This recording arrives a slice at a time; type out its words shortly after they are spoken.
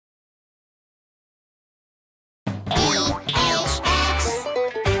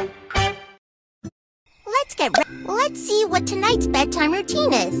Let's see what tonight's bedtime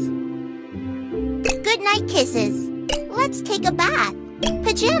routine is. Good night kisses. Let's take a bath.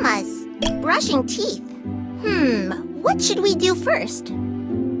 Pajamas. Brushing teeth. What should we do first?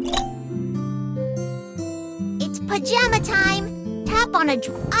 It's pajama time. Tap on a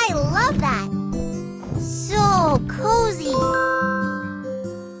I love that. So cozy.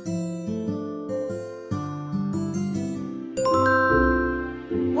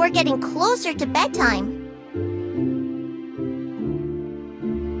 We're getting closer to bedtime.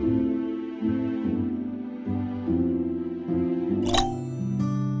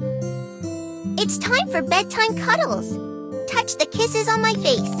 It's time for bedtime cuddles. Touch the kisses on my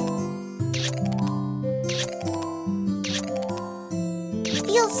face.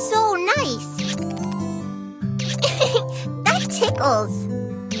 Feels so nice. That tickles.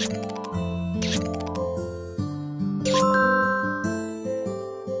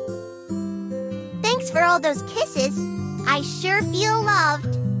 Thanks for all those kisses. I sure feel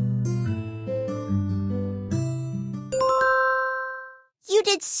loved. You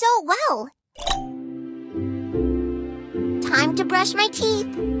did so well. Time to brush my teeth.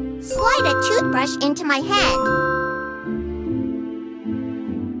 Slide a toothbrush into my hand.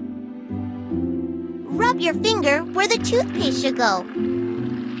 Rub your finger where the toothpaste should go.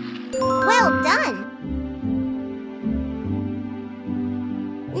 Well done.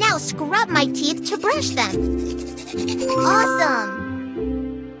 Now scrub my teeth to brush them. Awesome.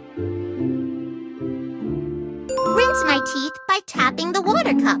 Rinse my teeth by tapping the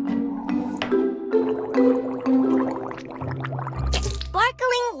water cup.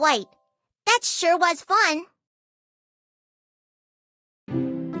 Sparkling white. That sure was fun.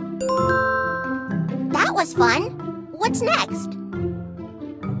 That was fun. What's next?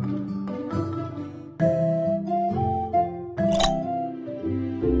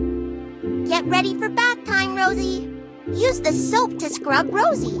 Get ready for bath time, Rosie. Use the soap to scrub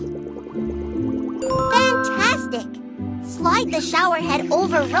Rosie. Fantastic! Slide the shower head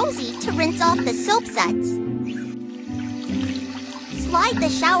over Rosie to rinse off the soap suds. Slide the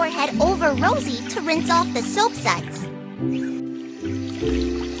shower head over Rosie to rinse off the soap suds.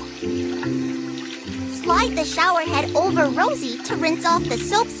 Slide the shower head over Rosie to rinse off the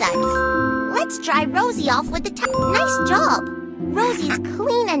soap suds. Let's dry Rosie off with the towel. Nice job! Rosie's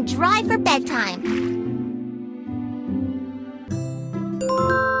clean and dry for bedtime.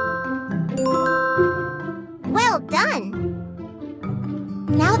 Well done!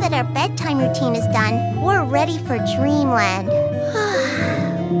 Now that our bedtime routine is done, we're ready for dreamland.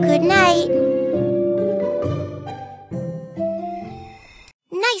 Good night.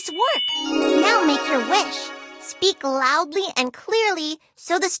 Nice work! Now make your wish. Speak loudly and clearly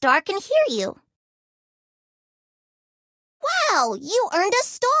so the star can hear you. Wow, you earned a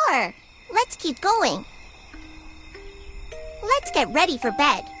star! Let's keep going. Let's get ready for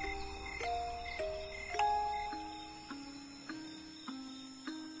bed.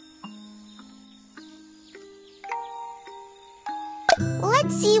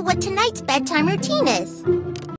 Let's see what tonight's bedtime routine is.